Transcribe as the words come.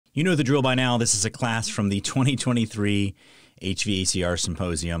You know the drill by now. This is a class from the 2023 HVACR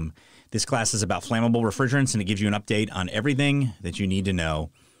Symposium. This class is about flammable refrigerants, and it gives you an update on everything that you need to know,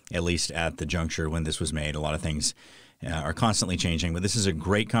 at least at the juncture when this was made. A lot of things are constantly changing, but this is a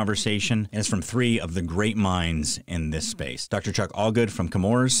great conversation, and it's from three of the great minds in this space. Dr. Chuck Allgood from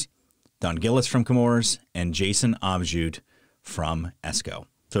Chemours, Don Gillis from Chemours, and Jason Obrzut from ESCO.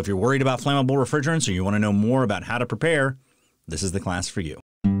 So if you're worried about flammable refrigerants or you want to know more about how to prepare, this is the class for you.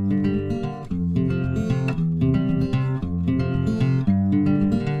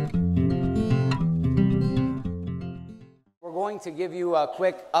 To give you a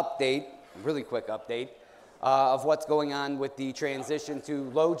quick update, really quick update, of what's going on with the transition to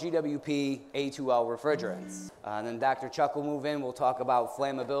low GWP A2L refrigerants. And then Dr. Chuck will move in, we'll talk about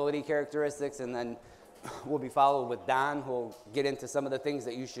flammability characteristics, and then we'll be followed with Don, who'll get into some of the things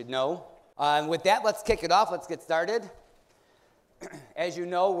that you should know. And with that, let's kick it off, let's get started. As you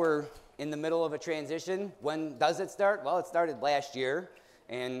know, we're in the middle of a transition. When does it start? Well, it started last year,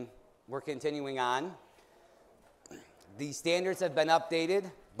 and we're continuing on. The standards have been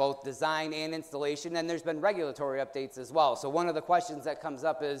updated, both design and installation, and there's been regulatory updates as well. So one of the questions that comes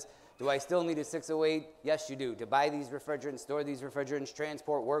up is, do I still need a 608? Yes, you do. To buy these refrigerants, store these refrigerants,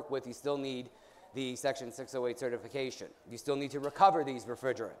 transport, work with, you still need the Section 608 certification. You still need to recover these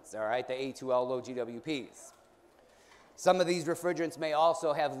refrigerants, all right, the A2L low GWPs. Some of these refrigerants may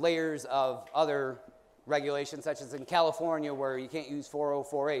also have layers of other regulations, such as in California, where you can't use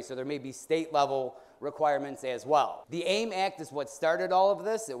 404A, so there may be state-level requirements as well. The AIM Act is what started all of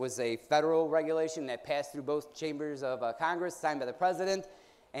this. It was a federal regulation that passed through both chambers of Congress, signed by the President,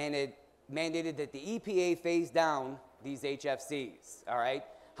 and it mandated that the EPA phase down these HFCs, all right?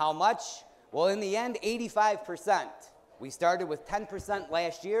 How much? Well, in the end, 85%. We started with 10%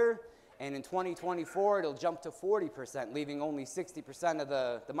 last year, and in 2024, it'll jump to 40%, leaving only 60% of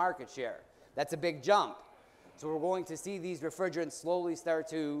the market share. That's a big jump. So we're going to see these refrigerants slowly start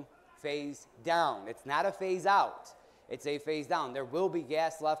to phase down. It's not a phase out, it's a phase down. There will be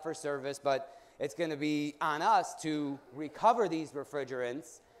gas left for service, but it's going to be on us to recover these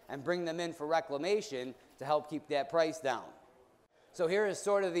refrigerants and bring them in for reclamation to help keep that price down. So here is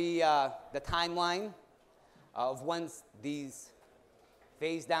sort of the timeline of when these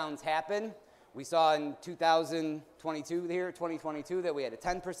phase downs happen. We saw in 2022 that we had a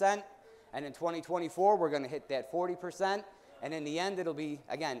 10%, and in 2024 we're going to hit that 40%. And in the end, it'll be,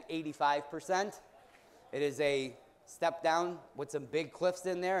 again, 85%. It is a step down with some big cliffs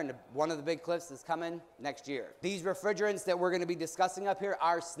in there, and one of the big cliffs is coming next year. These refrigerants that we're going to be discussing up here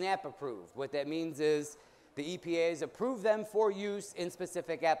are SNAP approved. What that means is the EPA has approved them for use in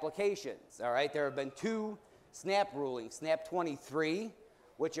specific applications. All right, there have been two SNAP rulings, SNAP 23,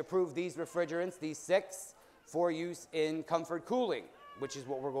 which approved these refrigerants, these six, for use in comfort cooling, which is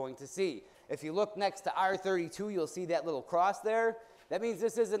what we're going to see. If you look next to R32, you'll see that little cross there. That means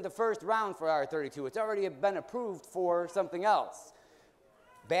this isn't the first round for R32. It's already been approved for something else.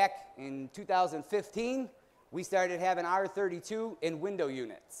 Back in 2015, we started having R32 in window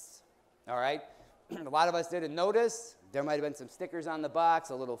units. All right? A lot of us didn't notice. There might have been some stickers on the box,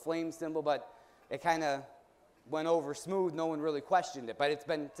 a little flame symbol, but it kind of went over smooth. No one really questioned it. But it's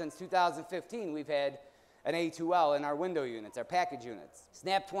been since 2015 we've had an A2L in our window units, our package units.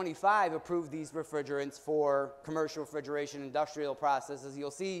 SNAP 25 approved these refrigerants for commercial refrigeration, industrial processes. You'll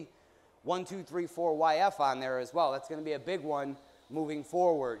see 1234YF on there as well. That's going to be a big one moving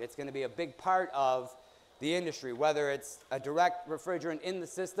forward. It's going to be a big part of the industry, whether it's a direct refrigerant in the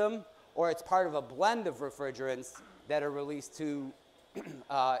system or it's part of a blend of refrigerants that are released to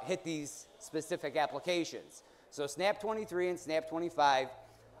hit these specific applications. So SNAP 23 and SNAP 25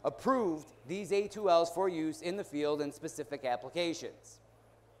 approved these A2Ls for use in the field in specific applications.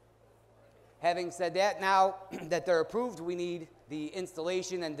 Having said that, now that they're approved, we need the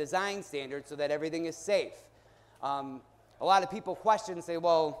installation and design standards so that everything is safe. A lot of people question and say,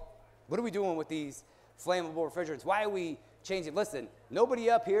 well, what are we doing with these flammable refrigerants? Why are we changing? Listen, nobody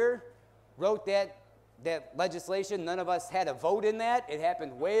up here wrote that legislation. None of us had a vote in that. It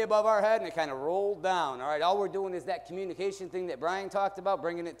happened way above our head, and it kind of rolled down. All right, all we're doing is that communication thing that Brian talked about,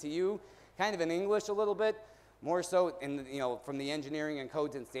 bringing it to you, kind of in English a little bit, more so in, from the engineering and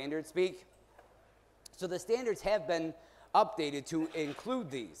codes and standards speak. So the standards have been updated to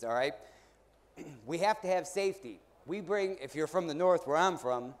include these, all right? We have to have safety. We bring, if you're from the north where I'm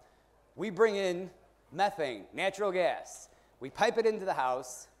from, we bring in methane, natural gas. We pipe it into the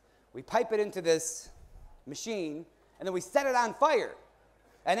house. We pipe it into this machine, and then we set it on fire.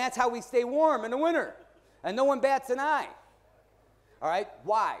 And that's how we stay warm in the winter. And no one bats an eye. All right?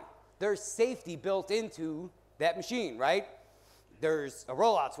 Why? There's safety built into that machine, right? There's a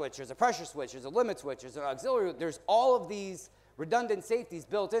rollout switch, there's a pressure switch, there's a limit switch, there's an auxiliary. There's all of these redundant safeties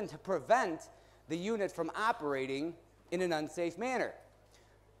built in to prevent the unit from operating in an unsafe manner.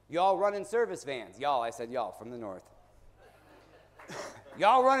 Y'all running service vans. Y'all, I said y'all from the north.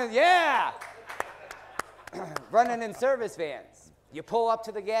 Y'all running, yeah! Running in service vans. You pull up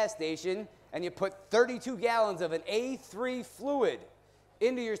to the gas station and you put 32 gallons of an A3 fluid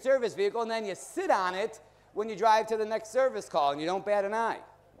into your service vehicle, and then you sit on it when you drive to the next service call and you don't bat an eye.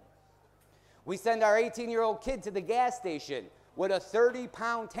 We send our 18-year-old kid to the gas station with a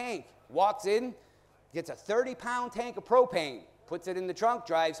 30-pound tank, walks in, gets a 30-pound tank of propane, puts it in the trunk,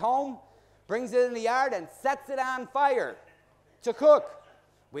 drives home, brings it in the yard, and sets it on fire to cook.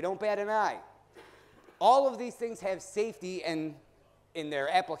 We don't bat an eye. All of these things have safety in their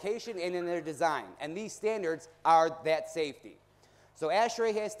application and in their design, and these standards are that safety. So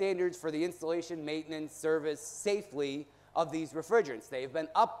ASHRAE has standards for the installation, maintenance, service safely of these refrigerants. They've been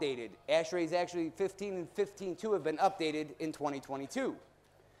updated. ASHRAE's actually 15 and 15.2 have been updated in 2022.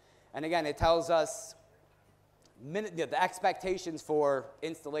 And again, it tells us the expectations for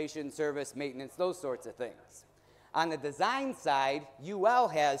installation, service, maintenance, those sorts of things. On the design side, UL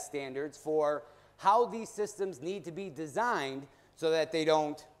has standards for how these systems need to be designed so that they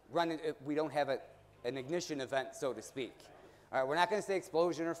don't run, we don't have an ignition event, so to speak. All right, we're not going to say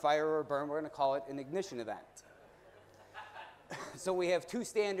explosion or fire or burn. We're going to call it an ignition event. So we have two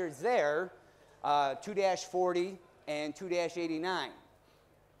standards there, 2-40 and 2-89,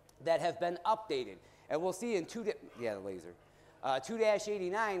 that have been updated. And we'll see in the laser.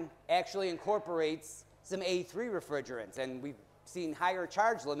 2-89 actually incorporates some A3 refrigerants, and we've seen higher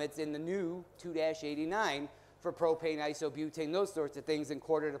charge limits in the new 2-89 for propane, isobutane, those sorts of things in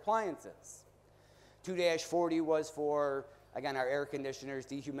corded appliances. 2-40 was for, again, our air conditioners,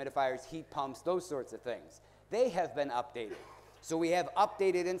 dehumidifiers, heat pumps, those sorts of things. They have been updated. So we have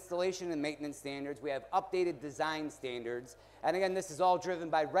updated installation and maintenance standards. We have updated design standards. And again, this is all driven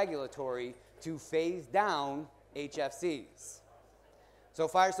by regulatory to phase down HFCs. So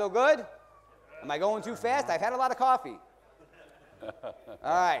far, so good? Am I going too fast? I've had a lot of coffee. All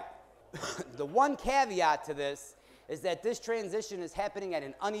right. The one caveat to this is that this transition is happening at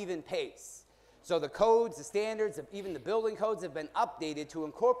an uneven pace. So the codes, the standards, even the building codes have been updated to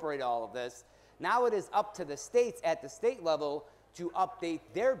incorporate all of this. Now it is up to the states at the state level to update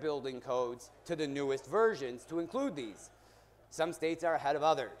their building codes to the newest versions to include these. Some states are ahead of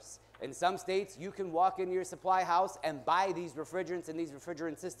others. In some states, you can walk into your supply house and buy these refrigerants and these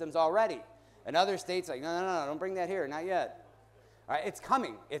refrigerant systems already. In other states, like, no, don't bring that here, not yet. All right, it's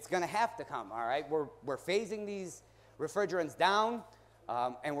coming. It's going to have to come, all right? We're phasing these refrigerants down,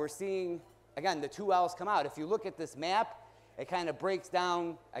 and we're seeing, again, the 2Ls come out. If you look at this map, it kind of breaks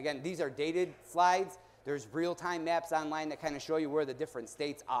down. Again, these are dated slides. There's real-time maps online that kind of show you where the different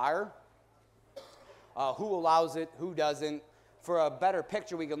states are, who allows it, who doesn't. For a better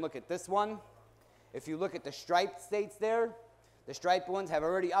picture, we can look at this one. If you look at the striped states there, the striped ones have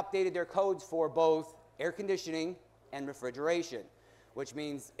already updated their codes for both air conditioning and refrigeration, which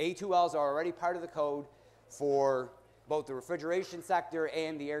means A2Ls are already part of the code for both the refrigeration sector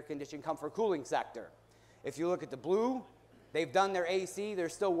and the air conditioning comfort cooling sector. If you look at the blue, they've done their AC, they're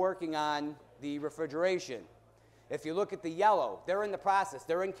still working on the refrigeration. If you look at the yellow, they're in the process,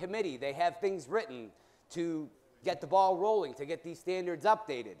 they're in committee, they have things written to get the ball rolling, to get these standards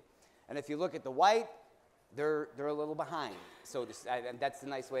updated. And if you look at the white, they're a little behind. So and that's the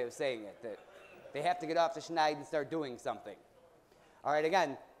nice way of saying it, that they have to get off the schneid and start doing something. All right,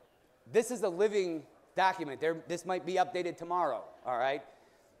 again, this is a living document. This might be updated tomorrow, all right?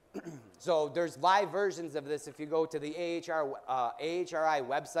 So there's live versions of this. If you go to the AHRI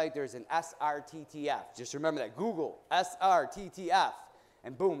website, there's an SRTTF. Just remember that. Google SRTTF,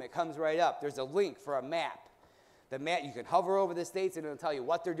 and boom, it comes right up. There's a link for a map. The map, you can hover over the states, and it'll tell you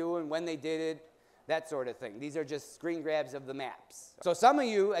what they're doing, when they did it, that sort of thing. These are just screen grabs of the maps. So some of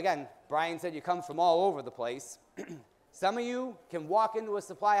you, again, Brian said you come from all over the place. Some of you can walk into a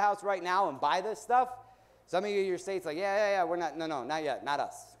supply house right now and buy this stuff. Some of you, your state's like, yeah, we're not, no, not yet, not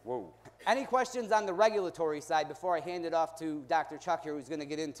us. Whoa. Any questions on the regulatory side before I hand it off to Dr. Chuck here, who's going to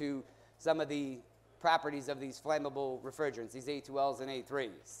get into some of the properties of these flammable refrigerants, these A2Ls and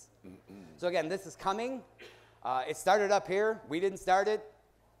A3s. So again, this is coming. It started up here. We didn't start it.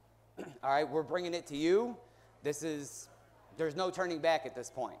 All right, we're bringing it to you. There's no turning back at this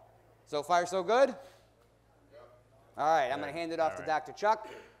point. So far, so good? Yep. All right, I'm going to hand it off to Dr. Chuck.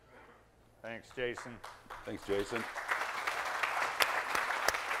 Thanks, Jason. Thanks, Jason.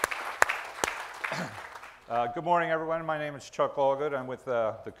 Good morning, everyone. My name is Chuck Allgood. I'm with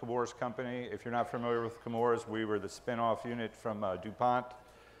the Chemours Company. If you're not familiar with Chemours, we were the spin-off unit from DuPont.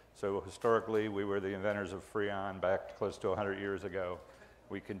 So historically, we were the inventors of Freon back close to 100 years ago.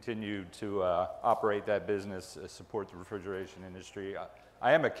 We continued to operate that business, support the refrigeration industry.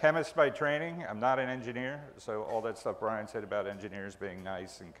 I am a chemist by training. I'm not an engineer. So all that stuff Brian said about engineers being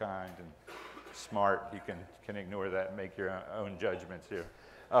nice and kind and smart, you can ignore that and make your own judgments here.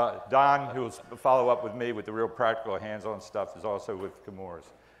 Don, who will follow up with me with the real practical hands-on stuff, is also with Chemours.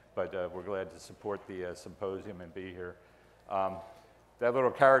 But we're glad to support the symposium and be here. That little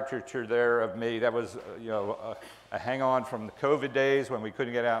caricature there of me, that was a hang-on from the COVID days when we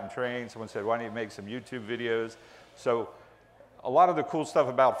couldn't get out and train. Someone said, why don't you make some YouTube videos? So a lot of the cool stuff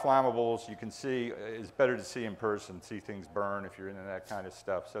about flammables you can see is better to see in person, see things burn if you're into that kind of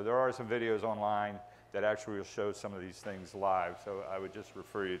stuff. So there are some videos online that actually will show some of these things live. So I would just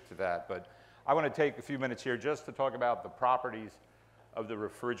refer you to that. But I want to take a few minutes here just to talk about the properties of the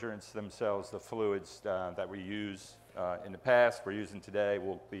refrigerants themselves, the fluids that we use in the past, we're using today,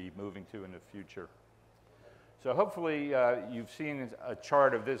 we'll be moving to in the future. So hopefully you've seen a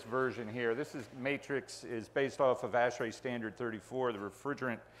chart of this version here. This matrix is based off of ASHRAE Standard 34, the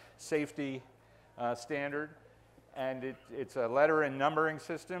refrigerant safety standard. And it's a letter and numbering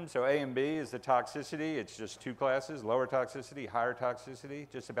system. So A and B is the toxicity. It's just two classes, lower toxicity, higher toxicity.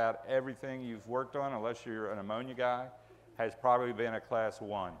 Just about everything you've worked on, unless you're an ammonia guy, has probably been a class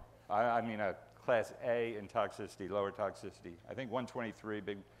 1. I mean a class A in toxicity, lower toxicity. I think 123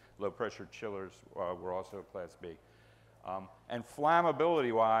 big low pressure chillers were also class B. And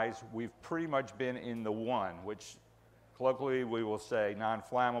flammability-wise, we've pretty much been in the 1, which colloquially we will say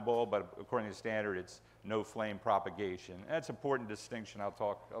non-flammable, but according to standard, it's no flame propagation. That's an important distinction I'll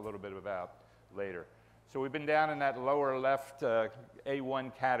talk a little bit about later. So we've been down in that lower left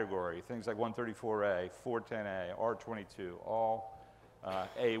A1 category, things like 134A, 410A, R22, all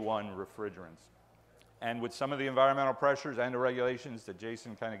A1 refrigerants. And with some of the environmental pressures and the regulations that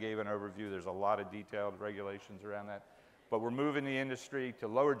Jason kind of gave an overview, there's a lot of detailed regulations around that. But we're moving the industry to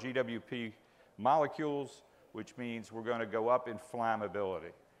lower GWP molecules, which means we're going to go up in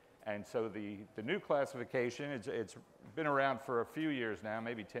flammability. And so the new classification, it's been around for a few years now,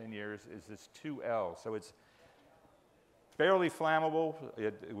 maybe 10 years, is this 2L. So it's barely flammable.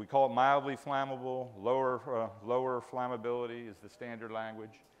 We call it mildly flammable. Lower flammability is the standard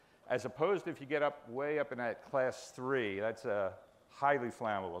language. As opposed to if you get way up in that class 3, that's highly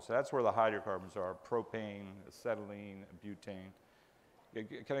flammable. So that's where the hydrocarbons are, propane, acetylene, butane.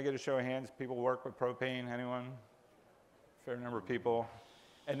 Can I get a show of hands? People work with propane, anyone? Fair number of people.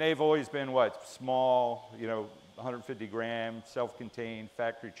 And they've always been what? Small, 150 grams, self-contained,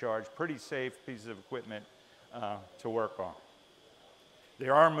 factory charged, pretty safe pieces of equipment to work on. They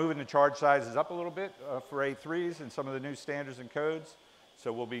are moving the charge sizes up a little bit for A3s and some of the new standards and codes.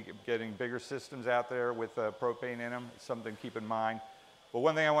 So we'll be getting bigger systems out there with propane in them, something to keep in mind. But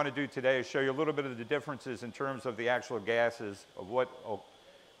one thing I want to do today is show you a little bit of the differences in terms of the actual gases of what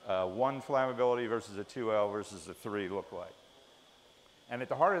 1 flammability versus a 2L versus a 3 look like. And at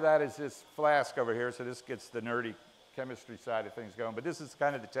the heart of that is this flask over here, so this gets the nerdy chemistry side of things going. But this is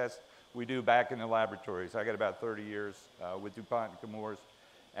kind of the test we do back in the laboratories. I got about 30 years with DuPont and Chemours,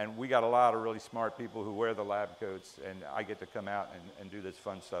 and we got a lot of really smart people who wear the lab coats, and I get to come out and do this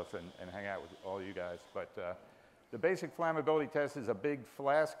fun stuff and hang out with all you guys. But the basic flammability test is a big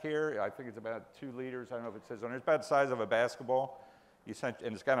flask here. I think it's about 2 liters. I don't know if it says on there. It's about the size of a basketball. And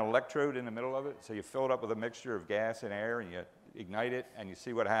it's got an electrode in the middle of it, so you fill it up with a mixture of gas and air, and you ignite it, and you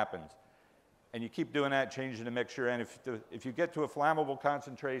see what happens. And you keep doing that, changing the mixture, and if you get to a flammable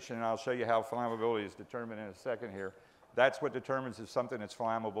concentration, and I'll show you how flammability is determined in a second here, that's what determines if something is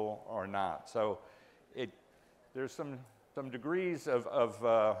flammable or not. So there's some degrees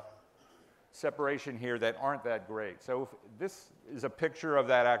of separation here that aren't that great. So this is a picture of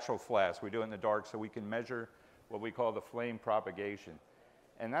that actual flask. We do it in the dark so we can measure what we call the flame propagation.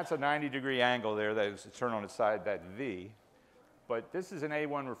 And that's a 90-degree angle there that is turned on its side, that V. But this is an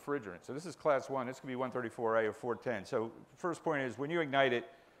A1 refrigerant. So this is class 1. This could be 134A or 410. So first point is when you ignite it,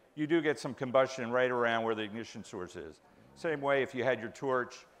 you do get some combustion right around where the ignition source is. Same way if you had your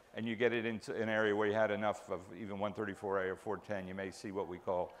torch and you get it into an area where you had enough of even 134A or 410, you may see what we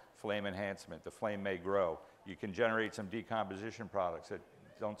call flame enhancement. The flame may grow. You can generate some decomposition products that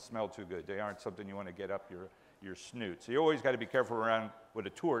don't smell too good. They aren't something you want to get up your snoot. So you always got to be careful around with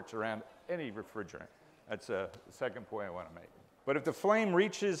a torch around any refrigerant. That's the second point I want to make. But if the flame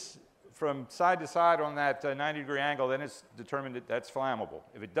reaches from side to side on that 90-degree angle, then it's determined that that's flammable.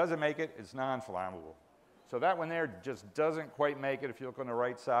 If it doesn't make it, it's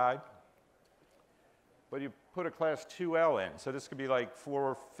but you put a class 2L in. So this could be like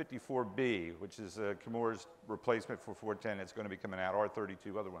 454B, which is Chemours replacement for 410 that's going to be coming out,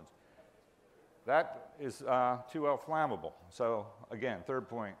 R32 other ones. That is 2L flammable. So again, third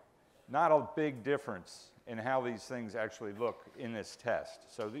point, not a big difference in how these things actually look in this test.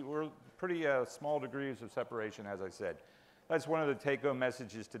 So we're pretty small degrees of separation, as I said. That's one of the take-home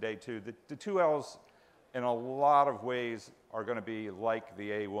messages today, too. The 2Ls, in a lot of ways, are going to be like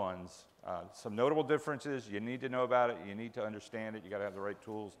the A1s. Some notable differences, you need to know about it, you need to understand it, you got to have the right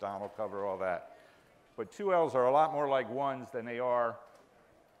tools, Don will cover all that. But 2Ls are a lot more like 1s than they are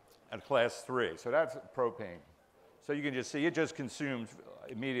at class 3. So that's propane. So you can just see it just consumes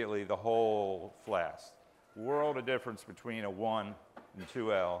immediately the whole flask. World of difference between a 1 and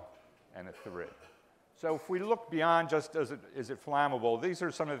 2L and a 3. So if we look beyond just is it flammable, these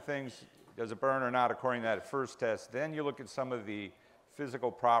are some of the things, does it burn or not according to that first test. Then you look at some of the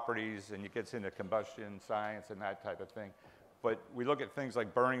physical properties and it gets into combustion science and that type of thing. But we look at things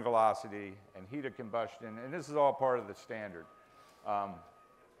like burning velocity and heat of combustion, and this is all part of the standard.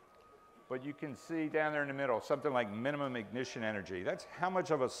 But you can see down there in the middle, something like minimum ignition energy. That's how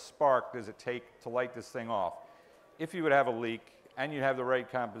much of a spark does it take to light this thing off. If you would have a leak and you have the right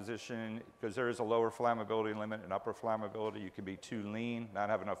composition, because there is a lower flammability limit and upper flammability, you could be too lean, not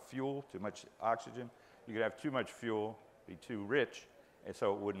have enough fuel, too much oxygen. You could have too much fuel, be too rich, and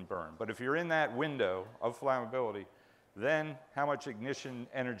so it wouldn't burn. But if you're in that window of flammability, then how much ignition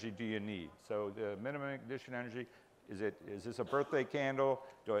energy do you need? So the minimum ignition energy, is this a birthday candle?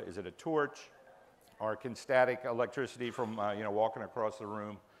 Is it a torch? Or can static electricity from walking across the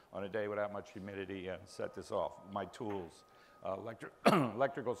room on a day without much humidity set this off? My tools,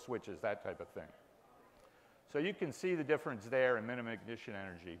 electrical switches, that type of thing. So you can see the difference there in minimum ignition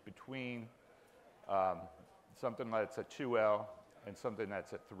energy between something that's a 2L and something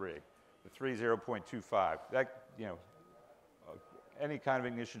that's a 3. The 3 0.25. That, any kind of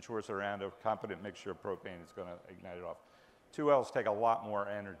ignition source around a competent mixture of propane is going to ignite it off. 2Ls take a lot more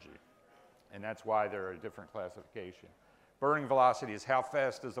energy, and that's why they're a different classification. Burning velocity is how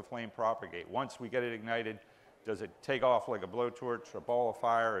fast does the flame propagate. Once we get it ignited, does it take off like a blowtorch, a ball of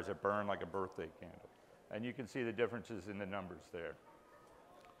fire, or does it burn like a birthday candle? And you can see the differences in the numbers there.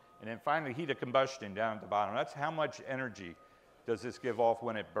 And then finally, heat of combustion down at the bottom. That's how much energy does this give off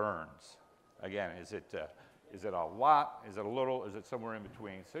when it burns. Again, is it a lot? Is it a little? Is it somewhere in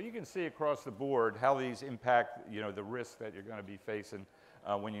between? So you can see across the board how these impact, the risk that you're going to be facing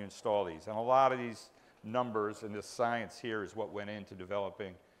when you install these. And a lot of these numbers and this science here is what went into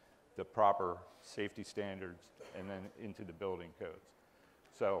developing the proper safety standards and then into the building codes.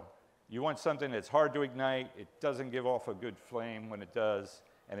 So you want something that's hard to ignite, it doesn't give off a good flame when it does,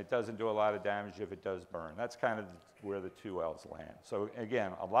 and it doesn't do a lot of damage if it does burn. That's kind of where the 2Ls land. So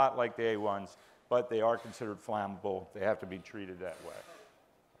again, a lot like the A1s, but they are considered flammable. They have to be treated that way.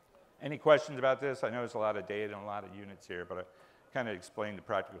 Any questions about this? I know there's a lot of data and a lot of units here, but I kind of explained the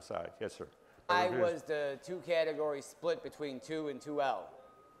practical side. Yes, sir. Why was the two categories split between 2 and 2L?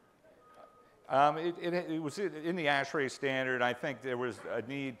 It was in the ASHRAE standard. I think there was a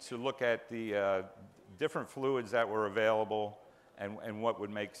need to look at the different fluids that were available and what would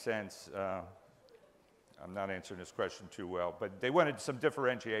make sense. I'm not answering this question too well, but they wanted some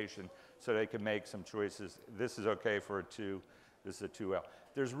differentiation so they could make some choices. This is okay for a 2, this is a 2L.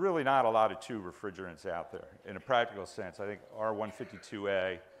 There's really not a lot of 2 refrigerants out there in a practical sense. I think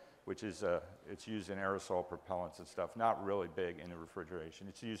R152A, which is it's used in aerosol propellants and stuff, not really big in the refrigeration.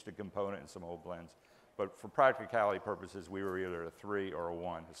 It's used a component in some old blends. But for practicality purposes, we were either a 3 or a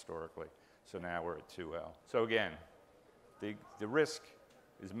 1 historically. So now we're at 2L. So again, the risk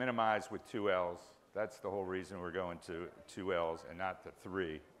is minimized with 2Ls. That's the whole reason we're going to 2Ls and not the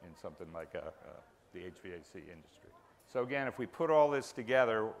 3 in something like the HVAC industry. So again, if we put all this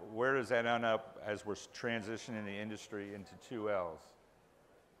together, where does that end up as we're transitioning the industry into 2Ls?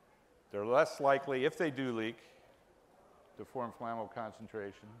 They're less likely, if they do leak, to form flammable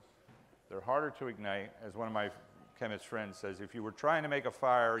concentrations. They're harder to ignite. As one of my chemist friends says, if you were trying to make a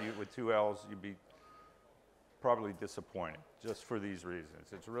fire with 2Ls, you'd be probably disappointed, just for these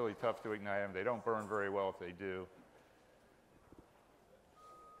reasons. It's really tough to ignite them. They don't burn very well if they do.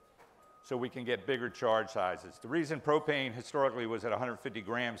 So we can get bigger charge sizes. The reason propane historically was at 150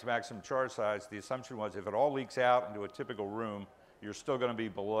 grams maximum charge size, the assumption was if it all leaks out into a typical room, you're still going to be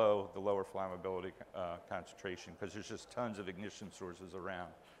below the lower flammability concentration because there's just tons of ignition sources around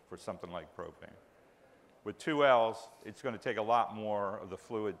for something like propane. With 2Ls, it's going to take a lot more of the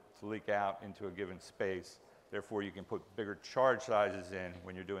fluid to leak out into a given space. Therefore, you can put bigger charge sizes in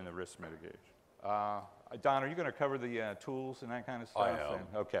when you're doing the risk mitigation. Don, are you going to cover the tools and that kind of stuff? I am.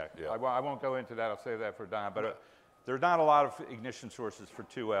 Okay. Yeah. I won't go into that. I'll save that for Don. But there's not a lot of ignition sources for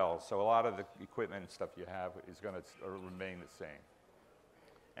 2Ls, so a lot of the equipment and stuff you have is going to remain the same.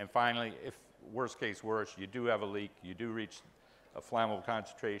 And finally, if worst case worse, you do have a leak, you do reach a flammable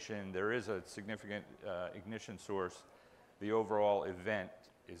concentration, there is a significant ignition source, the overall event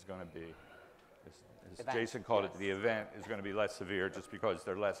is going to be, as Jason called it, the event is going to be less severe just because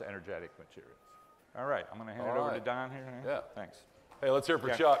they're less energetic materials. All right, I'm going to hand it over to Don here. Yeah. Thanks. Hey, let's hear it for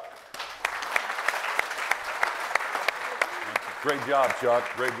Chuck. Great job, Chuck.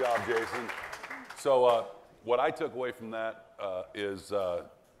 Great job, Jason. So what I took away from that is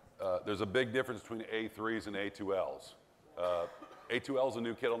there's a big difference between A3s and A2Ls. A2L is a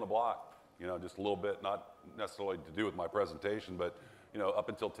new kid on the block, you know, just a little bit, not necessarily to do with my presentation, but, you know, up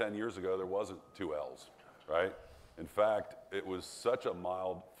until 10 years ago, there wasn't 2Ls, right? In fact, it was such a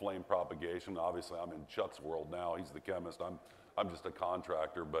mild flame propagation. Obviously, I'm in Chuck's world now. He's the chemist. I'm just a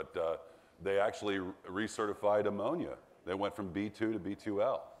contractor, but they actually recertified ammonia. They went from B2 to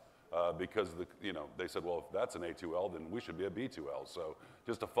B2L because they said, well, if that's an A2L, then we should be a B2L. So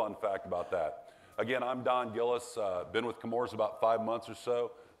just a fun fact about that. Again, I'm Don Gillis. Been with Chemours about 5 months or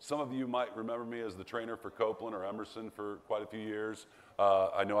so. Some of you might remember me as the trainer for Copeland or Emerson for quite a few years.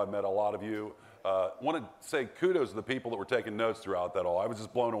 I know I've met a lot of you. Want to say kudos to the people that were taking notes throughout that all. I was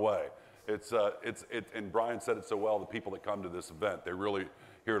just blown away. And Brian said it so well, the people that come to this event, they're really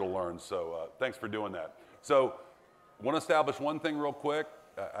here to learn. So thanks for doing that. So I want to establish one thing real quick.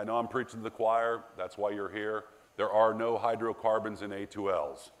 I know I'm preaching to the choir. That's why you're here. There are no hydrocarbons in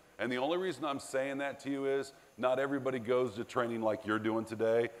A2Ls. And the only reason I'm saying that to you is not everybody goes to training like you're doing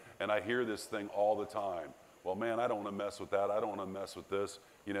today. And I hear this thing all the time. Well, man, I don't want to mess with that. I don't want to mess with this.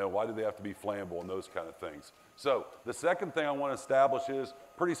 You know, why do they have to be flammable and those kind of things? So the second thing I want to establish is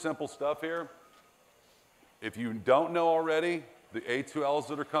pretty simple stuff here. If you don't know already, the A2Ls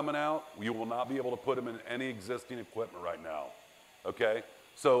that are coming out, you will not be able to put them in any existing equipment right now, okay?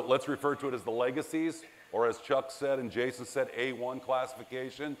 So let's refer to it as the legacies, or as Chuck said and Jason said, A1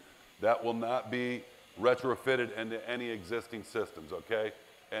 classification. That will not be retrofitted into any existing systems, okay?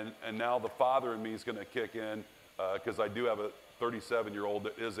 And now the father in me is going to kick in because I do have a 37-year-old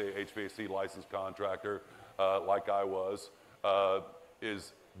that is a HVAC licensed contractor like I was,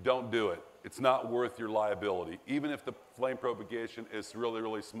 is don't do it. It's not worth your liability. Even if the flame propagation is really,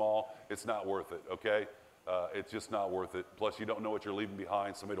 really small, it's not worth it, okay? It's just not worth it. Plus, you don't know what you're leaving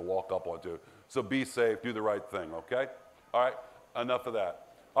behind, somebody to walk up onto. So be safe, do the right thing, okay? All right, enough of that.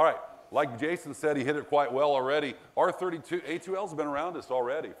 All right, like Jason said, he hit it quite well already. R32, A2Ls have been around us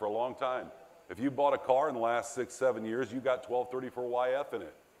already for a long time. If you bought a car in the last 6, 7 years, you got 1234YF in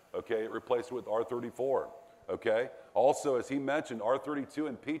it, okay? It replaced it with R34, okay? Also, as he mentioned, R32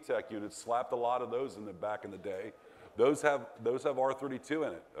 and P-Tech units slapped a lot of those in the back in the day. Those have R32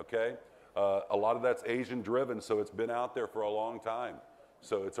 in it, okay? A lot of that's Asian driven, so it's been out there for a long time.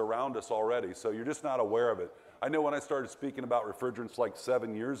 So it's around us already, so you're just not aware of it. I know when I started speaking about refrigerants like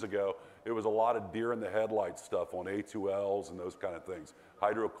 7 years ago, it was a lot of deer in the headlights stuff on A2Ls and those kind of things,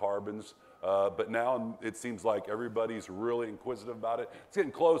 hydrocarbons. But now it seems like everybody's really inquisitive about it. It's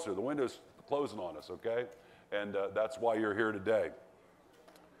getting closer. The window's closing on us, okay? And that's why you're here today.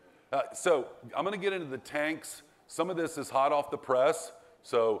 So I'm going to get into the tanks. Some of this is hot off the press,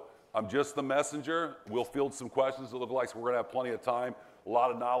 so I'm just the messenger. We'll field some questions that look like we're going to have plenty of time. A lot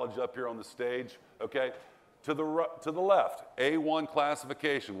of knowledge up here on the stage, okay? To the left, A1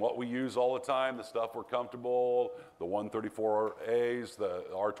 classification, what we use all the time, the stuff we're comfortable, the 134As, the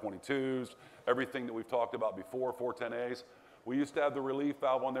R22s, everything that we've talked about before, 410As. We used to have the relief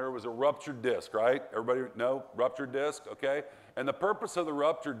valve on there. It was a ruptured disc, right? Everybody know ruptured disc, okay? And the purpose of the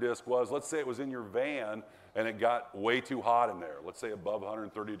ruptured disc was, let's say it was in your van and it got way too hot in there, let's say above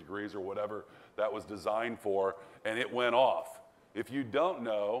 130 degrees or whatever that was designed for, and it went off. If you don't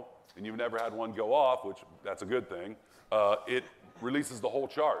know, and you've never had one go off, which that's a good thing, it releases the whole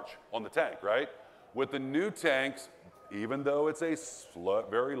charge on the tank, right? With the new tanks, even though it's a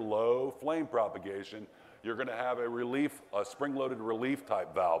very low flame propagation, you're gonna have a spring-loaded relief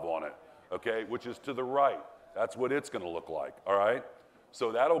type valve on it, okay, which is to the right. That's what it's gonna look like, all right?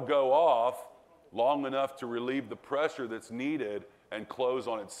 So that'll go off long enough to relieve the pressure that's needed and close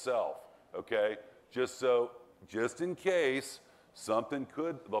on itself, okay? Just in case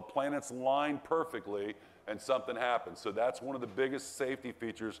the planets line perfectly and something happens. So that's one of the biggest safety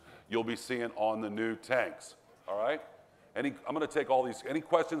features you'll be seeing on the new tanks, all right? I'm gonna take all these, any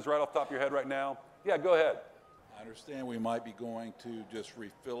questions right off the top of your head right now? Yeah, go ahead. I understand we might be going to just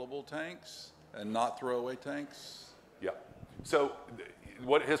refillable tanks and not throwaway tanks. Yeah, so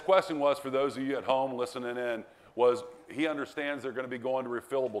what his question was, for those of you at home listening in, was he understands they're going to be going to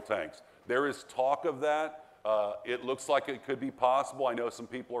refillable tanks. There is talk of that. It looks like it could be possible. I know some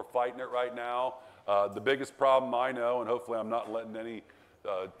people are fighting it right now. The biggest problem I know, and hopefully I'm not letting any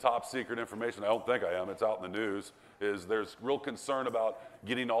top secret information, I don't think I am, it's out in the news, is there's real concern about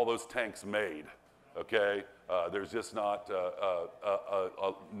getting all those tanks made, okay? There's just not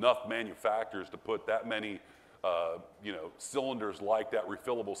enough manufacturers to put that many cylinders like that,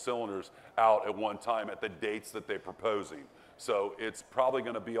 refillable cylinders, out at one time at the dates that they're proposing. So it's probably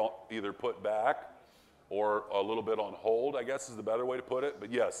going to be either put back or a little bit on hold, I guess is the better way to put it.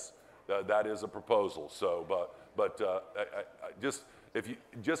 But yes, that is a proposal. So, if you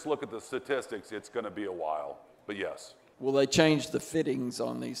just look at the statistics, it's going to be a while. But yes. Will they change the fittings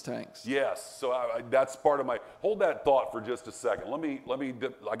on these tanks? Yes, so that's part of my, hold that thought for just a second.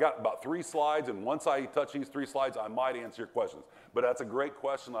 I got about 3 slides, and once I touch these 3 slides, I might answer your questions. But that's a great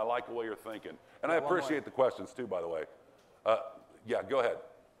question. I like the way you're thinking. And I appreciate the questions too, by the way. Yeah, go ahead.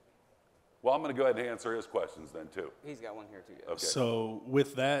 Well, I'm going to go ahead and answer his questions then too. He's got one here too. Yeah. Okay. So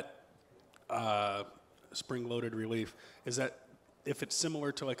with that spring-loaded relief, is that, if it's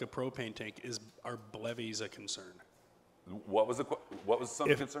similar to like a propane tank, are blevies a concern? What was some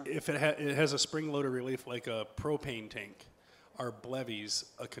concern? If it has a spring-loaded relief like a propane tank, are blevies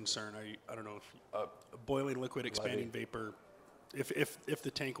a concern? I don't know if boiling liquid, expanding vapor. If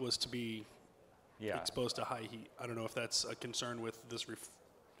the tank was to be exposed to high heat, I don't know if that's a concern with this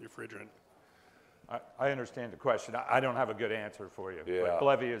refrigerant. I understand the question. I don't have a good answer for you. Yeah. But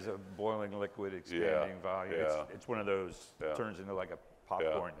Blevy is a boiling liquid expanding volume. Yeah. It's one of those, turns into like a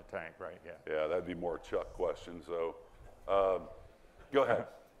popcorn in the tank, right? Yeah. Yeah, that'd be more Chuck questions. So, go ahead.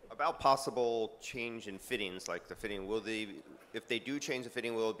 About possible change in fittings, like the fitting, if they do change the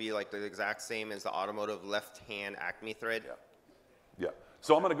fitting, will it be like the exact same as the automotive left-hand Acme thread? Yeah.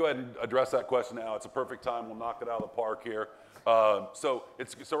 So I'm going to go ahead and address that question now. It's a perfect time. We'll knock it out of the park here. So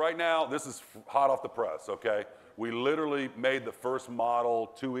right now, this is hot off the press, okay? We literally made the first model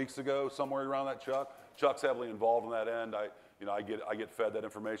 2 weeks ago, somewhere around that, Chuck. Chuck's heavily involved in that end. I get fed that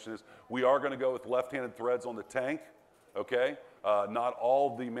information. We are going to go with left-handed threads on the tank, okay? Not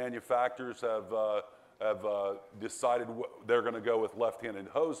all the manufacturers have decided they're going to go with left-handed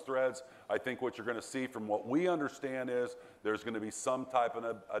hose threads. I think what you're going to see from what we understand is there's going to be some type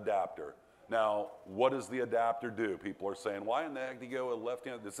of adapter. Now, what does the adapter do? People are saying, why in the heck do you go with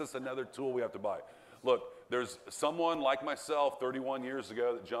left-handed? Is this another tool we have to buy? Look, there's someone like myself 31 years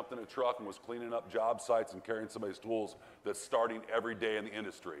ago that jumped in a truck and was cleaning up job sites and carrying somebody's tools that's starting every day in the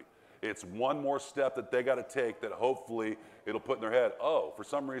industry. It's one more step that they got to take that hopefully it'll put in their head, oh, for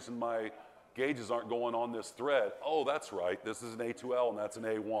some reason my gauges aren't going on this thread. Oh, that's right. This is an A2L and that's an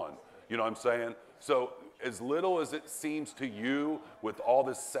A1. You know what I'm saying? So as little as it seems to you with all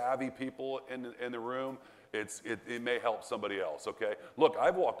the savvy people in the room, it may help somebody else, okay? Look,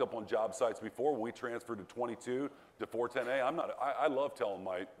 I've walked up on job sites before when we transferred to 22 to 410A. I love telling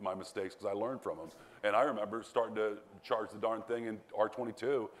my mistakes because I learned from them. And I remember starting to charge the darn thing in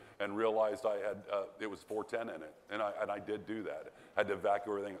R22 and realized I had, it was 410 in it. And I did do that. I had to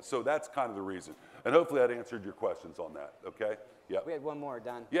evacuate everything. So that's kind of the reason. And hopefully that answered your questions on that, okay? Yeah. We had one more,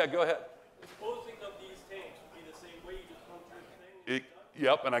 Don. Yeah, go ahead. Disposing of these tanks would be the same way you just puncture the thing?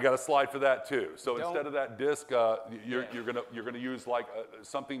 Yep, and I got a slide for that too. So instead of that disc, you're gonna use like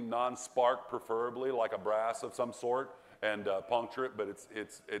something non-spark, preferably like a brass of some sort, and puncture it. But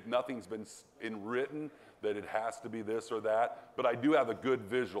nothing's been written that it has to be this or that. But I do have a good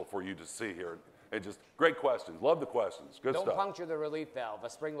visual for you to see here. And just great questions. Love the questions. Good stuff. Don't puncture the relief valve. A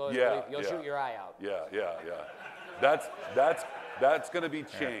spring-loaded relief, you'll shoot your eye out. Yeah. That's going to be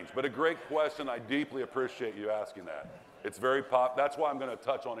changed. But a great question. I deeply appreciate you asking that. It's very that's why I'm going to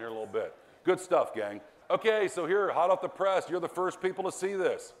touch on here a little bit. Good stuff, gang. Okay, so here, hot off the press, you're the first people to see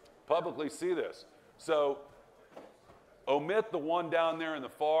this, publicly see this. So omit the one down there in the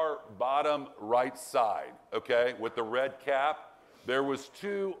far bottom right side, okay, with the red cap. There was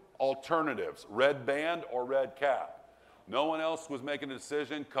 2 alternatives, red band or red cap. No one else was making a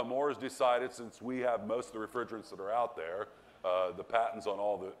decision. Chemours decided, since we have most of the refrigerants that are out there, the patents on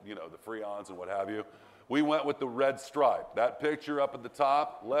all the, the freons and what have you, we went with the red stripe. That picture up at the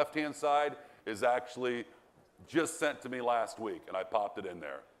top, left-hand side, is actually just sent to me last week, and I popped it in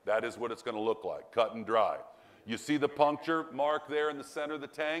there. That is what it's going to look like, cut and dry. You see the puncture mark there in the center of the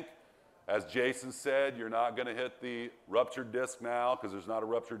tank? As Jason said, you're not going to hit the ruptured disc now because there's not a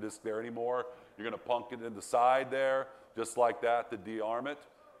ruptured disc there anymore. You're going to punk it in the side there, just like that, to de-arm it,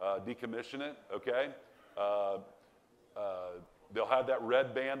 decommission it, okay? They'll have that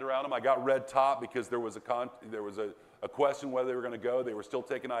red band around them. I got red top because there was a a question whether they were going to go. They were still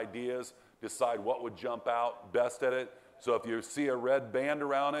taking ideas, decide what would jump out best at it. So if you see a red band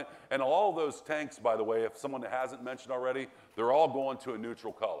around it, and all those tanks, by the way, if someone hasn't mentioned already, they're all going to a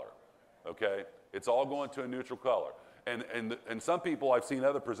neutral color, okay? It's all going to a neutral color. And some people, I've seen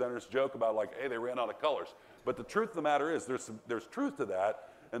other presenters joke about like, hey, they ran out of colors. But the truth of the matter is there's truth to that.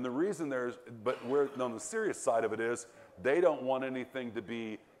 And the reason but on the serious side of it is they don't want anything to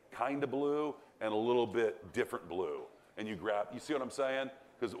be kind of blue and a little bit different blue. And you see what I'm saying?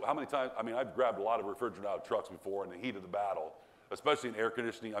 Because how many times, I mean, I've grabbed a lot of refrigerant out of trucks before in the heat of the battle, especially in air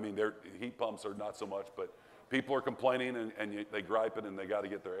conditioning. I mean, their heat pumps are not so much, but people are complaining and they gripe it and they got to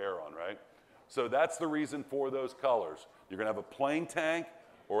get their air on, right? So that's the reason for those colors. You're going to have a plain tank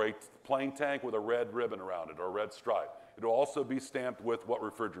or a plain tank with a red ribbon around it or a red stripe. It'll also be stamped with what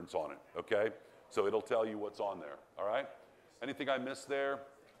refrigerant's on it, okay? So it'll tell you what's on there, all right? Anything I missed there?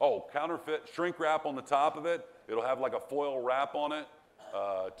 Oh, counterfeit shrink wrap on the top of it. It'll have like a foil wrap on it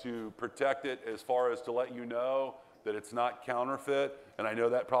to protect it as far as to let you know that it's not counterfeit. And I know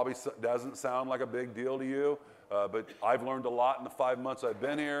that probably doesn't sound like a big deal to you, but I've learned a lot in the 5 months I've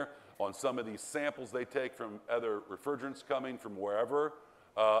been here on some of these samples they take from other refrigerants coming from wherever,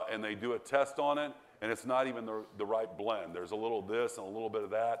 and they do a test on it, and it's not even the right blend. There's a little this and a little bit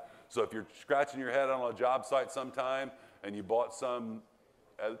of that. So if you're scratching your head on a job site sometime and you bought some,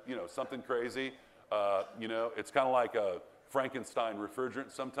 something crazy, it's kind of like a Frankenstein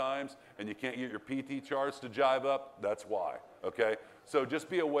refrigerant sometimes, and you can't get your PT charts to jive up. That's why, okay? So just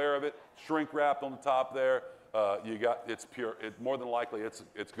be aware of it. Shrink wrapped on the top there. It's pure. More than likely, it's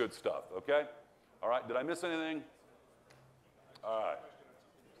good stuff. Okay. All right. Did I miss anything? All right.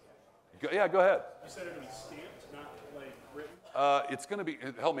 Yeah. Go ahead. You said it would be stamped, not like written. It's going to be.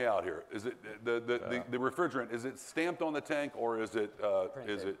 Help me out here. Is it the refrigerant? Is it stamped on the tank or is it?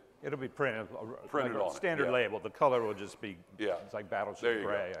 It'll be printed Printed like on a it, standard yeah. label. The color will just be. Yeah. It's like battleship There you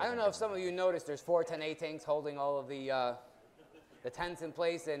gray. go. I don't know if some of you noticed there's 410A tanks holding all of the tents in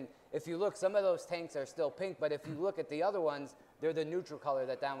place, and if you look, some of those tanks are still pink, but if you look at the other ones, they're the neutral color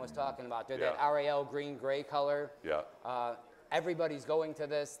that Don was talking about. They're that RAL green-gray color. Yeah. Everybody's going to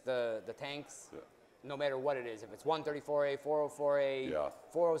this, the tanks, no matter what it is. If it's 134A, 404A,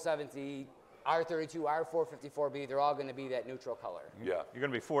 407C, R32, R454B, they're all going to be that neutral color. Yeah. You're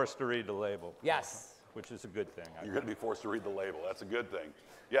going to be forced to read the label. Yes. Which is a good thing. You're going to be forced to read the label. That's a good thing.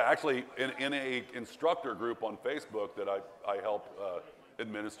 Yeah, actually, in a instructor group on Facebook that I help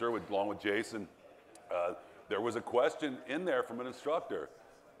administer along with Jason, there was a question in there from an instructor,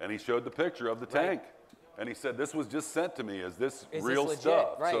 and he showed the picture of the tank, and he said, "This was just sent to me. Is this real legit?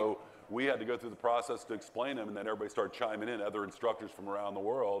 stuff?" Right. So we had to go through the process to explain them, and then everybody started chiming in, other instructors from around the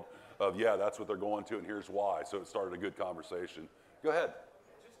world, of yeah, that's what they're going to, and here's why. So it started a good conversation. Go ahead.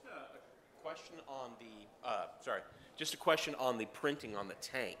 Just a question on the printing on the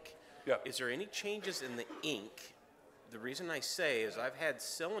tank. Yeah. Is there any changes in the ink? The reason I say is I've had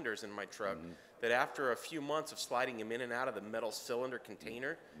cylinders in my truck that after a few months of sliding them in and out of the metal cylinder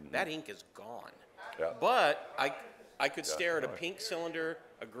container, that ink is gone. Yeah. But I could stare at a pink cylinder,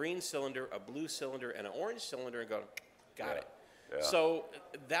 a green cylinder, a blue cylinder, and an orange cylinder and go, got it. Yeah. So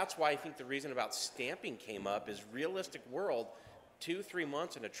that's why I think the reason about stamping came up is realistic world, 2-3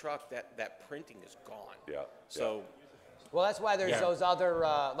 months in a truck, that printing is gone. Yeah. So. Well, that's why there's those other,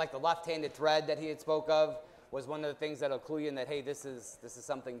 like the left-handed thread that he had spoke of, was one of the things that'll clue you in that, hey, this is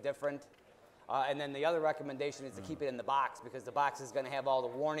something different. And then the other recommendation is to keep it in the box, because the box is going to have all the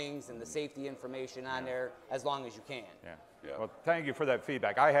warnings and the safety information on there as long as you can. Yeah. Yeah. Well, thank you for that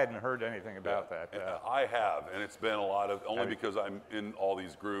feedback. I hadn't heard anything about that. And I have, and it's been a lot of, only because I'm in all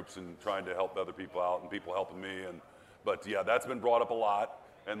these groups and trying to help other people out and people helping me. But yeah, that's been brought up a lot.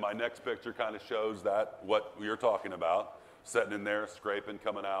 And my next picture kind of shows that, what you're talking about, sitting in there, scraping,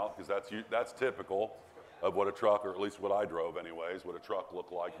 coming out, because that's typical of what a truck, or at least what I drove anyways, what a truck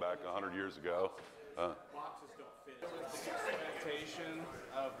looked like back 100 years ago. Boxes don't fit. The expectation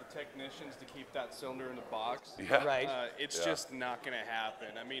of the technicians to keep that cylinder in the box. Yeah. Right. It's just not going to happen.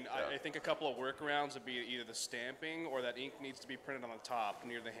 I mean, I think a couple of workarounds would be either the stamping or that ink needs to be printed on the top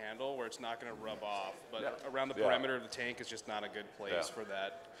near the handle where it's not going to rub off. But around the perimeter of the tank is just not a good place for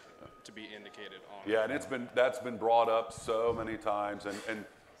that to be indicated on. Yeah, and that's been brought up so many times, and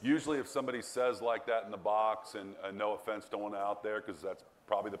usually if somebody says like that in the box, and no offense to one out there, because that's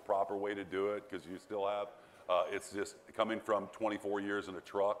probably the proper way to do it, because you still have, it's just coming from 24 years in a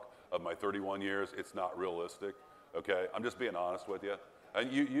truck of my 31 years, it's not realistic, okay? I'm just being honest with you.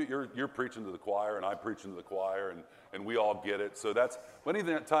 And you're preaching to the choir, and I'm preaching to the choir, and we all get it. So that's,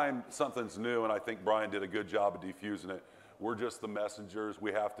 anytime something's new, and I think Brian did a good job of defusing it, We're just the messengers.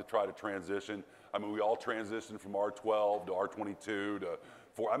 We have to try to transition. I mean, we all transitioned from R12 to R22 to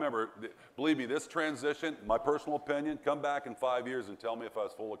 4. I remember, believe me, this transition, my personal opinion, come back in 5 years and tell me if I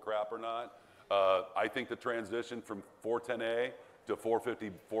was full of crap or not. I think the transition from 410A to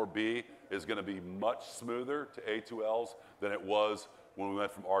 454B is going to be much smoother to A2Ls than it was when we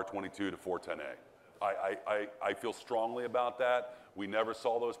went from R22 to 410A. I feel strongly about that. We never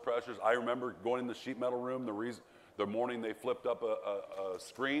saw those pressures. I remember going in the sheet metal room, the morning they flipped up a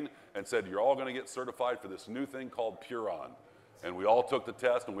screen and said, you're all going to get certified for this new thing called Puron. And we all took the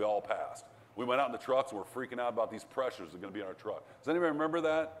test and we all passed. We went out in the trucks and we're freaking out about these pressures that are going to be in our truck. Does anybody remember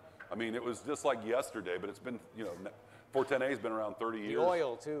that? I mean, it was just like yesterday, but it's been, 410A has been around 30 years. The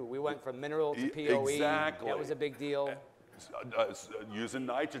oil, too. We went from mineral to POE. Exactly. That was a big deal. Using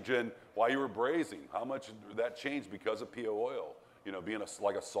nitrogen while you were brazing. How much that changed because of PO oil, being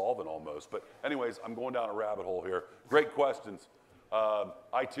like a solvent almost. But anyways, I'm going down a rabbit hole here. Great questions.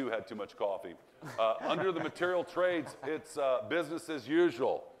 I, too, had too much coffee. Under the material trades, it's business as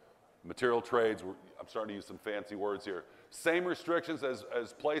usual. Material trades, I'm starting to use some fancy words here. Same restrictions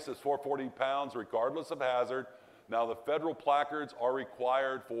as place as 440 pounds, regardless of hazard. Now, the federal placards are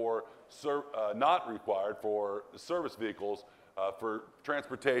required for, not required for service vehicles. For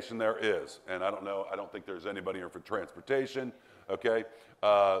transportation, there is. And I don't think there's anybody here for transportation, okay?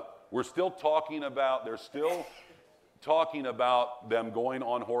 We're still talking about, they're still talking about them going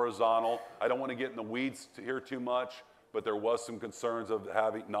on horizontal. I don't want to get in the weeds here too much, but there was some concerns of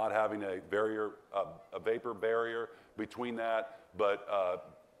not having a barrier, a vapor barrier between that. But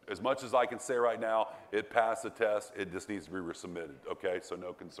as much as I can say right now, it passed the test. It just needs to be resubmitted, okay? So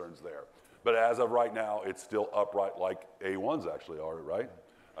no concerns there. But as of right now, it's still upright like A1s actually are, right?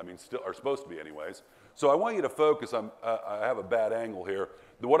 I mean, still are supposed to be anyways. So I want you to focus. I have a bad angle here.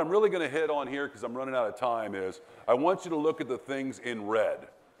 What I'm really going to hit on here, because I'm running out of time, is I want you to look at the things in red,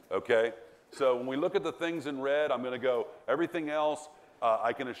 okay? So when we look at the things in red, I'm going to go, everything else,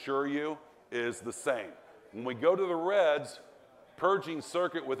 I can assure you, is the same. When we go to the reds, purging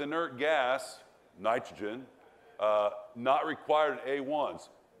circuit with inert gas, nitrogen, not required in A1s.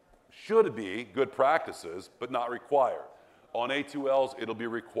 Should be good practices, but not required. On A2Ls, it'll be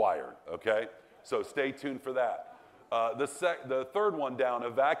required, okay? So stay tuned for that. The third one down,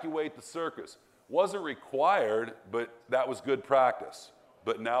 evacuate the circuits. Wasn't required, but that was good practice.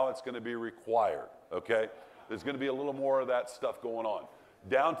 But now it's going to be required, okay? There's going to be a little more of that stuff going on.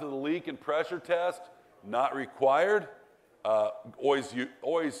 Down to the leak and pressure test, not required,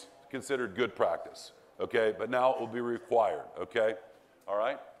 always considered good practice, okay? But now it will be required, okay? All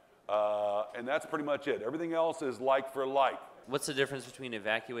right? And that's pretty much it. Everything else is like for like. What's the difference between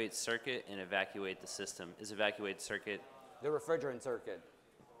evacuate circuit and evacuate the system? Is evacuate circuit the refrigerant circuit?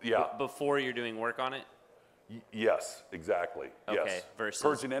 Yeah. Before you're doing work on it? Yes, exactly. Okay. Yes. Versus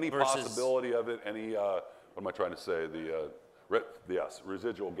purging any possibility of it, any what am I trying to say? Yes,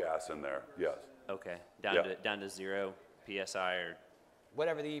 residual gas in there. Yes. Okay. Down to 0 psi or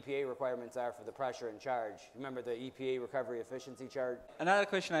whatever the EPA requirements are for the pressure and charge. Remember the EPA recovery efficiency chart? Another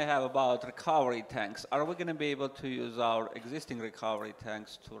question I have about recovery tanks. Are we going to be able to use our existing recovery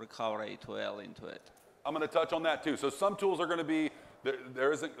tanks to recover A2L into it? I'm going to touch on that too. So some tools are going to be,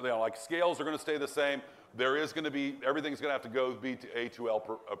 there isn't, like scales are going to stay the same. There is going to be, everything's going to have to be to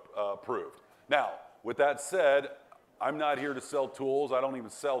A2L approved. Now, with that said, I'm not here to sell tools. I don't even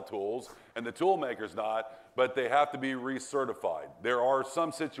sell tools, and the tool maker's not, but they have to be recertified. There are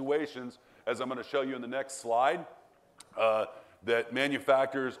some situations, as I'm going to show you in the next slide, that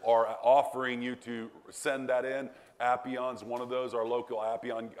manufacturers are offering you to send that in. Appion's one of those. Our local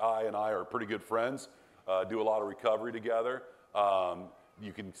Appion guy and I are pretty good friends, do a lot of recovery together.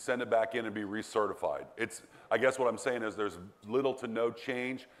 You can send it back in and be recertified. I guess what I'm saying is there's little to no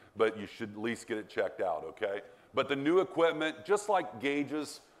change, but you should at least get it checked out, okay? But the new equipment, just like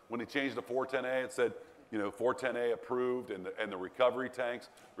gauges, when they changed to 410A, it said, 410A approved, and the recovery tanks.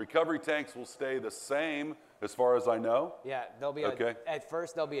 Recovery tanks will stay the same as far as I know. Yeah, there'll be at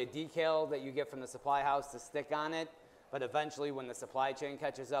first there'll be a decal that you get from the supply house to stick on it, but eventually when the supply chain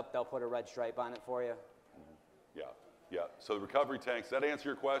catches up, they'll put a red stripe on it for you. Yeah. So the recovery tanks, does that answer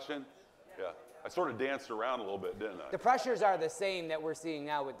your question? Yeah. I sort of danced around a little bit, didn't I? The pressures are the same that we're seeing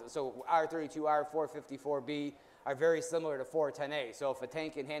now so R32R, 454B are very similar to 410A. So if a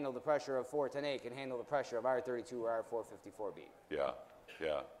tank can handle the pressure of 410A, it can handle the pressure of R32 or R454B.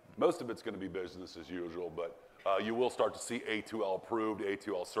 Yeah. Most of it's going to be business as usual, but you will start to see A2L approved,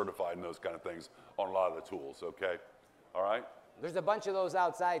 A2L certified, and those kind of things on a lot of the tools, okay? All right? There's a bunch of those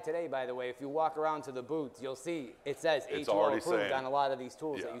outside today, by the way. If you walk around to the booths, you'll see it says A2L approved on a lot of these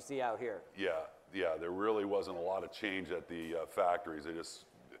tools that you see out here. Yeah. yeah, there really wasn't a lot of change at the factories. They just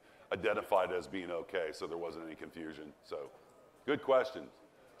identified it as being okay, so there wasn't any confusion. So, good questions.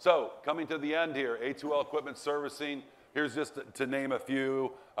 So, coming to the end here, A2L equipment servicing. Here's just to name a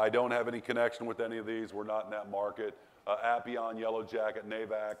few. I don't have any connection with any of these. We're not in that market. Appion, Yellow Jacket,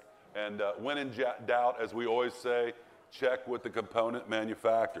 NAVAC. And when in doubt, as we always say, check with the component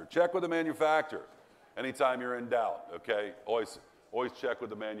manufacturer. Check with the manufacturer anytime you're in doubt, okay? Always check with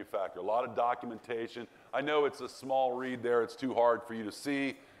the manufacturer. A lot of documentation. I know it's a small read there. It's too hard for you to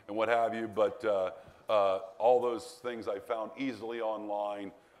see and what have you, but all those things I found easily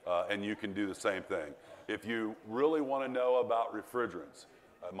online, and you can do the same thing. If you really want to know about refrigerants,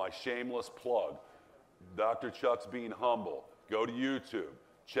 my shameless plug, Dr. Chuck's Being Humble. Go to YouTube.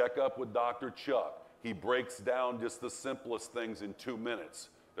 Check up with Dr. Chuck. He breaks down just the simplest things in 2 minutes.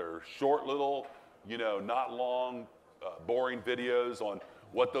 They're short little, you know, not long, boring videos on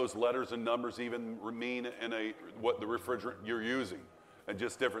what those letters and numbers even mean in what the refrigerant you're using, and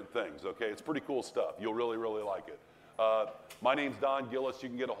just different things, okay? It's pretty cool stuff. You'll really, really like it. My name's Don Gillis. You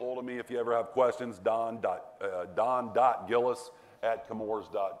can get a hold of me if you ever have questions,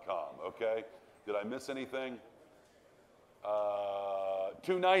 don.gillis@chemours.com, okay? Did I miss anything?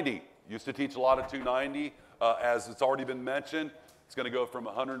 290. Used to teach a lot of 290. As it's already been mentioned, it's going to go from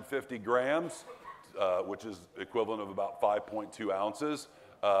 150 grams, which is equivalent of about 5.2 ounces.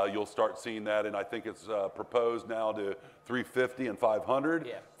 You'll start seeing that, and I think it's proposed now to 350 and 500.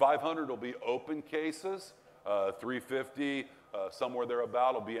 Yeah. 500 will be open cases. 350, somewhere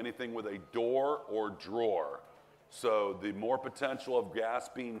thereabout, will be anything with a door or drawer. So the more potential of gas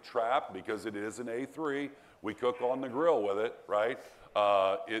being trapped, because it is an A3, we cook on the grill with it, right?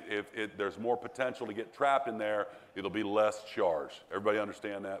 If there's more potential to get trapped in there, it'll be less charged. Everybody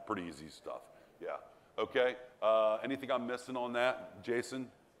understand that? Pretty easy stuff. Yeah. Okay. Anything I'm missing on that, Jason?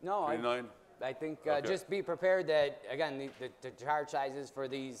 No, I think Okay. just be prepared that, again, the charge sizes for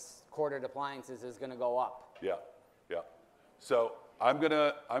these corded appliances is going to go up. Yeah, yeah. So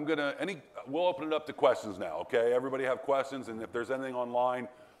we'll open it up to questions now, okay? Everybody have questions, and if there's anything online,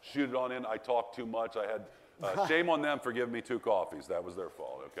 shoot it on in. I talk too much. I had, shame on them for giving me 2 coffees. That was their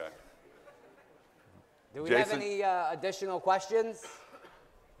fault, okay? Do we Jason? have any additional questions?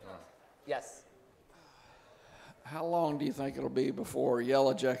 Yes. How long do you think it'll be before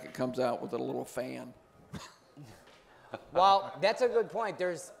Yellow Jacket comes out with a little fan? Well, that's a good point.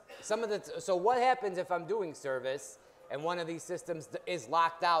 There's some of the, so what happens if I'm doing service and one of these systems is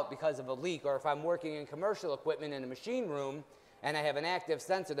locked out because of a leak, or if I'm working in commercial equipment in a machine room and I have an active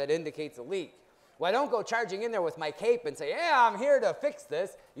sensor that indicates a leak? Well, I don't go charging in there with my cape and say, yeah, I'm here to fix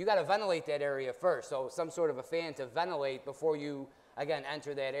this. You got to ventilate that area first. So some sort of a fan to ventilate before you, again,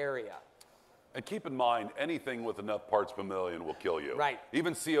 enter that area. And keep in mind, anything with enough parts per million will kill you. Right.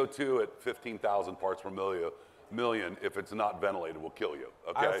 Even CO2 at 15,000 parts per million, if it's not ventilated, will kill you.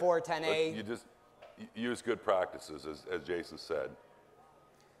 Okay. R410A. But you just use good practices, as Jason said.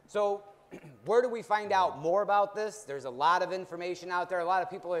 So where do we find out more about this? There's a lot of information out there. A lot of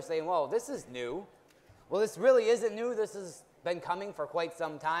people are saying, well, this is new. Well, this really isn't new. This has been coming for quite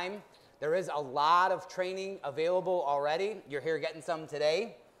some time. There is a lot of training available already. You're here getting some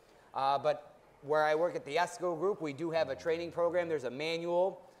today. But where I work at the ESCO group, we do have a training program. There's a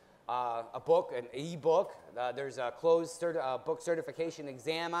manual, a book, an e-book. There's a closed book certification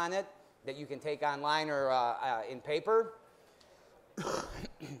exam on it that you can take online or in paper.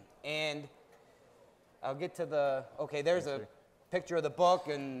 And I'll get to the, okay, there's a picture of the book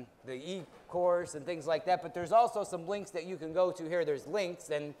and the e-course and things like that, but there's also some links that you can go to here. There's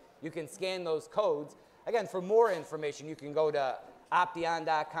links, and you can scan those codes. Again, for more information, you can go to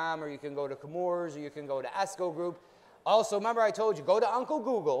Option.com, or you can go to Chemours, or you can go to ESCO Group. Also, remember I told you, go to Uncle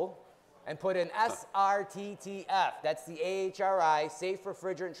Google and put in SRTTF. That's the AHRI, Safe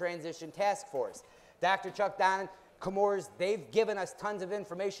Refrigerant Transition Task Force. Dr. Chuck Don, Chemours, they've given us tons of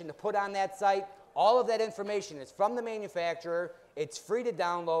information to put on that site. All of that information is from the manufacturer. It's free to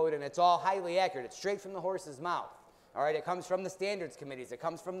download, and it's all highly accurate. It's straight from the horse's mouth. All right, it comes from the standards committees. It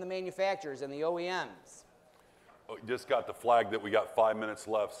comes from the manufacturers and the OEMs. Just got the flag that we got 5 minutes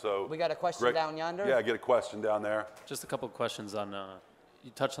left, so. We got a question down yonder? Yeah, get a question down there. Just a couple of questions on,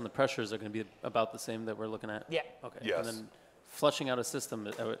 you touched on the pressures are going to be about the same that we're looking at? Yeah. Okay. Yes. And then flushing out a system,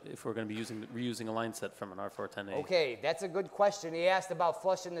 if we're going to be reusing a line set from an R410A. Okay, that's a good question. He asked about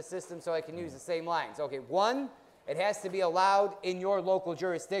flushing the system so I can use the same lines. Okay, 1, it has to be allowed in your local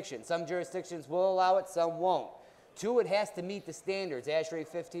jurisdiction. Some jurisdictions will allow it, some won't. 2, it has to meet the standards, ASHRAE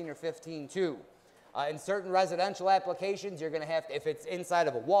 15 or 15.2. In certain residential applications, you're going to have to, if it's inside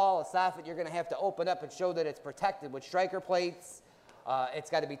of a wall, a soffit, you're going to have to open up and show that it's protected with striker plates. It's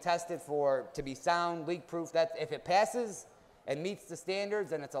got to be tested to be sound, leak-proof. That if it passes and meets the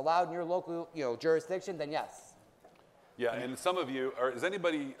standards and it's allowed in your local jurisdiction, then yes. Yeah, and some of you, is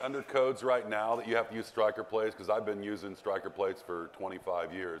anybody under codes right now that you have to use striker plates? Because I've been using striker plates for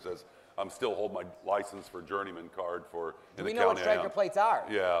 25 years. As I'm still holding my license for journeyman card for in the county. We know what striker plates are.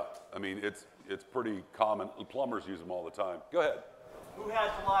 Yeah, I mean it's pretty common. Plumbers use them all the time. Go ahead. Who has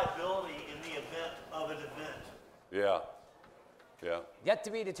liability in the event of an event? Yeah, yeah. Yet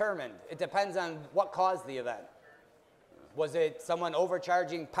to be determined. It depends on what caused the event. Was it someone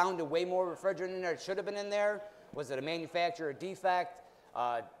overcharging, pounded way more refrigerant in there? It should have been in there. Was it a manufacturer defect?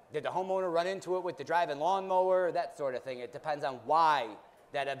 Did the homeowner run into it with the driving lawnmower? That sort of thing. It depends on why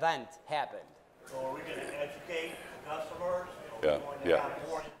that event happened. So are we going to educate customers? Yeah.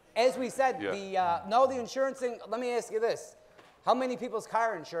 As we said, the insurance thing, let me ask you this. How many people's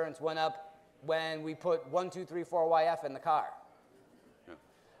car insurance went up when we put 1234YF in the car? Yeah.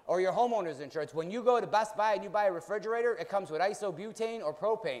 Or your homeowner's insurance. When you go to Best Buy and you buy a refrigerator, it comes with isobutane or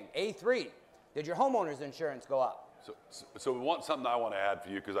propane, A3. Did your homeowner's insurance go up? So something I want to add for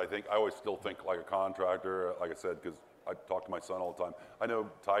you, because I always still think like a contractor, like I said, because I talk to my son all the time. I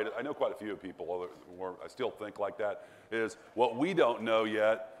know quite a few people where I still think like that, is what we don't know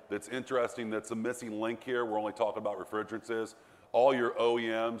yet that's interesting, that's a missing link here, we're only talking about refrigerants, is all your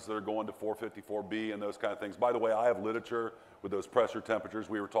OEMs that are going to 454B and those kind of things. By the way, I have literature with those pressure temperatures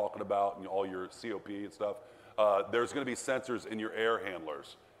we were talking about and all your COP and stuff. There's going to be sensors in your air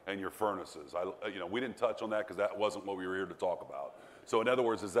handlers and your furnaces. We didn't touch on that because that wasn't what we were here to talk about. So in other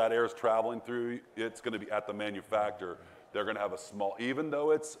words, as that air is traveling through, it's going to be at the manufacturer. They're going to have a small, even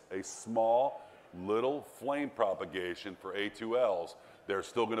though it's a small little flame propagation for A2Ls, they're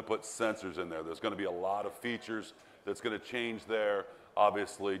still going to put sensors in there. There's going to be a lot of features that's going to change there,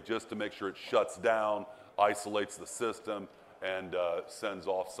 obviously, just to make sure it shuts down, isolates the system, and sends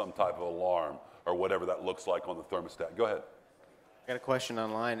off some type of alarm or whatever that looks like on the thermostat. Go ahead. I got a question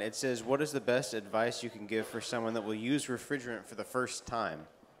online. It says, what is the best advice you can give for someone that will use refrigerant for the first time?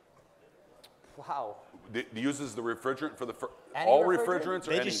 Wow. Uses the refrigerant for the all refrigerants?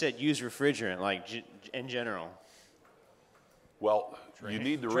 They just said use refrigerant, like in general. Well, you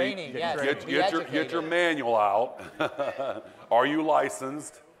need to get your manual out. Are you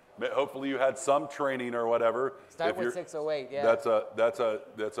licensed? Hopefully you had some training or whatever. Start with 608, yeah.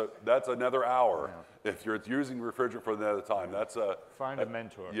 That's another hour. Yeah. If you're using refrigerant for another time, find a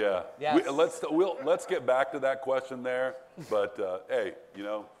mentor. Yeah. Yes. Let's get back to that question there. But hey,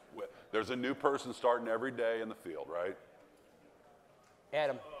 there's a new person starting every day in the field, right?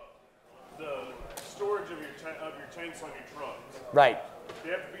 Adam. The storage of your tanks on your trucks. Right. They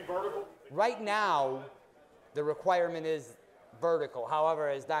have to be vertical? Right now, the requirement is vertical. However,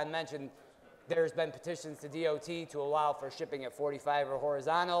 as Don mentioned, there's been petitions to DOT to allow for shipping at 45 or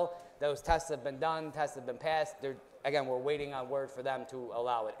horizontal. Those tests have been done, tests have been passed. Again, we're waiting on word for them to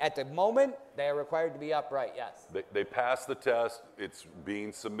allow it. At the moment, they are required to be upright, yes. They passed the test, it's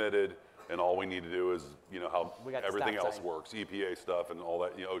being submitted, and all we need to do is, how everything else works, EPA stuff and all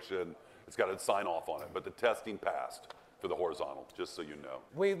that, OSHA, and it's got to sign off on it. But the testing passed for the horizontal, just so you know.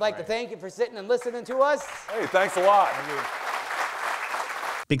 We'd like to thank you for sitting and listening to us. Hey, thanks a lot. Thank you.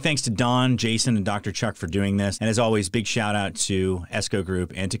 Big thanks to Don, Jason, and Dr. Chuck for doing this. And as always, big shout out to ESCO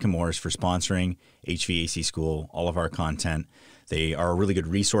Group and to Chemours for sponsoring HVAC School, all of our content. They are a really good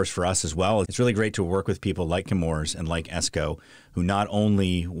resource for us as well. It's really great to work with people like Chemours and like ESCO, who not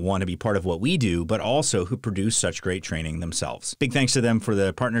only want to be part of what we do, but also who produce such great training themselves. Big thanks to them for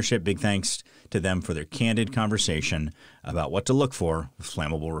the partnership. Big thanks to them for their candid conversation about what to look for with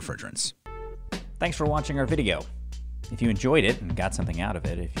flammable refrigerants. Thanks for watching our video. If you enjoyed it and got something out of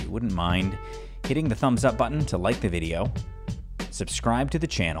it, if you wouldn't mind hitting the thumbs up button to like the video, subscribe to the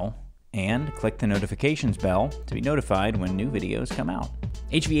channel, and click the notifications bell to be notified when new videos come out.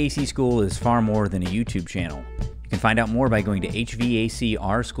 HVAC School is far more than a YouTube channel. You can find out more by going to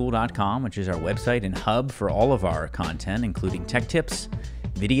HVACRschool.com, which is our website and hub for all of our content, including tech tips,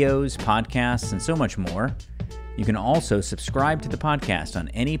 videos, podcasts, and so much more. You can also subscribe to the podcast on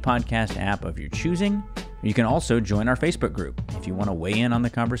any podcast app of your choosing. You can also join our Facebook group if you want to weigh in on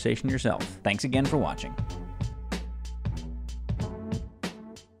the conversation yourself. Thanks again for watching.